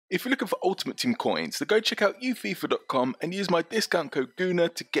If you're looking for Ultimate Team coins, then go check out ufifa.com and use my discount code GUNA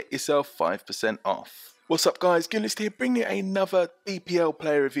to get yourself 5% off. What's up guys, Goonlist here bringing you another BPL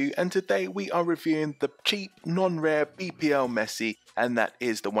player review, and today we are reviewing the cheap, non-rare BPL Messi, and that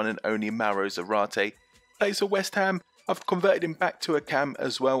is the one and only Mauro Zárate. Plays for West Ham. I've converted him back to a cam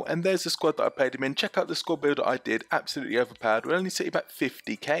as well, and there's the squad that I played him in. Check out the squad builder I did, absolutely overpowered. We'll only set you back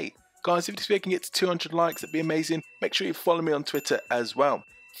 50k. Guys, if this video can get to 200 likes, that'd be amazing. Make sure you follow me on Twitter as well.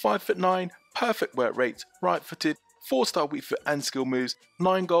 5'9", perfect work rate, right-footed, 4-star weak foot and skill moves,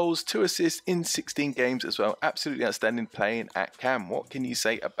 9 goals, 2 assists in 16 games as well. Absolutely outstanding playing at cam. What can you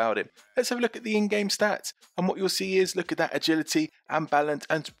say about it? Let's have a look at the in-game stats. And what you'll see is, look at that agility and balance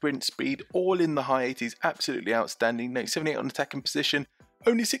and sprint speed, all in the high 80s. Absolutely outstanding. No, 78 on attacking position.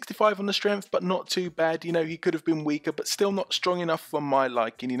 Only 65 on the strength, but not too bad. You know, he could have been weaker, but still not strong enough for my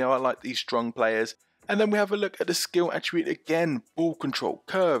liking. You know, I like these strong players. And then we have a look at the skill attribute again. Ball control,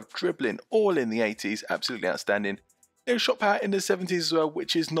 curve, dribbling, all in the 80s. Absolutely outstanding. You know, shot power in the 70s as well,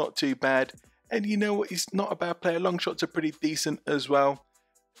 which is not too bad. And you know what, he's not a bad player. Long shots are pretty decent as well.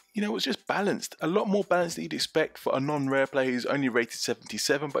 You know, it's just balanced. A lot more balanced than you'd expect for a non-rare player who's only rated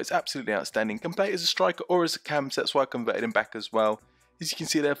 77, but it's absolutely outstanding. Can play as a striker or as a cam, so that's why I converted him back as well. As you can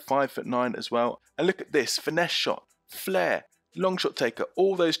see there, 5'9" as well. And look at this, finesse shot, flair, long shot taker,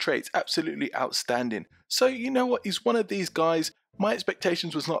 all those traits, absolutely outstanding. So you know what, he's one of these guys. My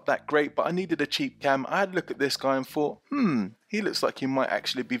expectations was not that great, but I needed a cheap cam. I had a look at this guy and thought, he looks like he might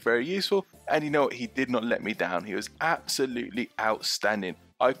actually be very useful. And you know what, he did not let me down. He was absolutely outstanding.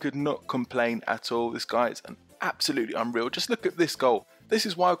 I could not complain at all. This guy is absolutely unreal. Just look at this goal. This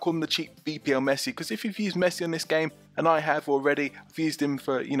is why I call him the cheap BPL Messi, because if you've used Messi on this game, and I have already, I've used him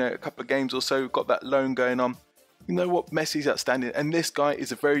for, you know, a couple of games or so, got that loan going on. You know what, Messi's outstanding, and this guy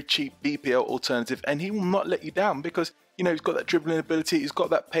is a very cheap BPL alternative, and he will not let you down because, you know, he's got that dribbling ability, he's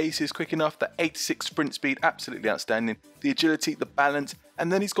got that pace, he's quick enough, that 86 sprint speed, absolutely outstanding, the agility, the balance,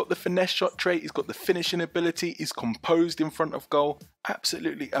 and then he's got the finesse shot trait, he's got the finishing ability, he's composed in front of goal,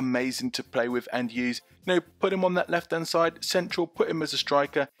 absolutely amazing to play with and use. You know, put him on that left hand side, central, put him as a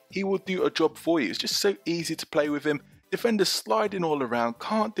striker, he will do a job for you. It's just so easy to play with him. Defenders sliding all around,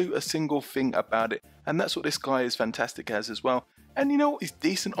 can't do a single thing about it, and that's what this guy is fantastic as well. And you know what, he's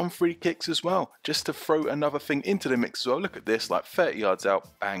decent on free kicks as well, just to throw another thing into the mix as well. Look at this, like 30 yards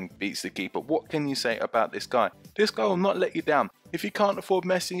out, bang, beats the keeper. What can you say about this guy? This guy will not let you down. If you can't afford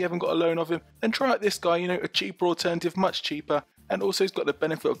Messi, you haven't got a loan of him, then try out this guy, you know, a cheaper alternative, much cheaper, and also he's got the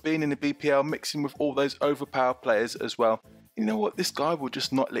benefit of being in the BPL, mixing with all those overpowered players as well. You know what, this guy will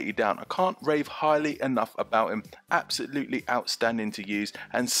just not let you down. I can't rave highly enough about him. Absolutely outstanding to use,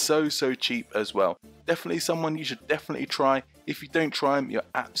 and so cheap as well. Definitely someone you should definitely try. If you don't try him, you're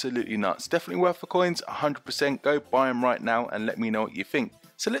absolutely nuts. Definitely worth the coins, 100%. Go buy him right now and let me know what you think.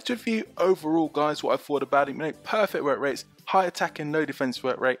 So let's review overall, guys, what I thought about him. You know, perfect work rates, high attack and low defense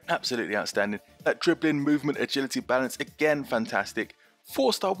work rate, absolutely outstanding. That dribbling, movement, agility, balance, again, fantastic.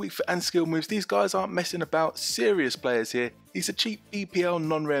 4-star weak foot and skill moves. These guys aren't messing about. Serious players here. He's a cheap BPL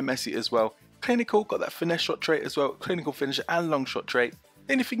non-rare Messi as well. Clinical, got that finesse shot trait as well. Clinical finisher and long shot trait.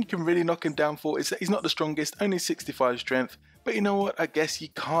 The only thing you can really knock him down for is that he's not the strongest, only 65 strength. But you know what, I guess you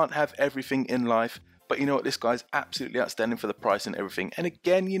can't have everything in life. But you know what, this guy's absolutely outstanding for the price and everything. And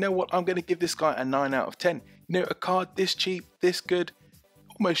again, you know what, I'm going to give this guy a 9 out of 10. You know, a card this cheap, this good,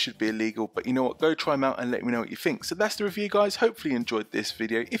 almost should be illegal, but you know what, go try them out and let me know what you think. So that's the review, guys. Hopefully you enjoyed this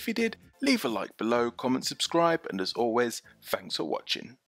video. If you did, leave a like below, comment, subscribe, and as always, thanks for watching.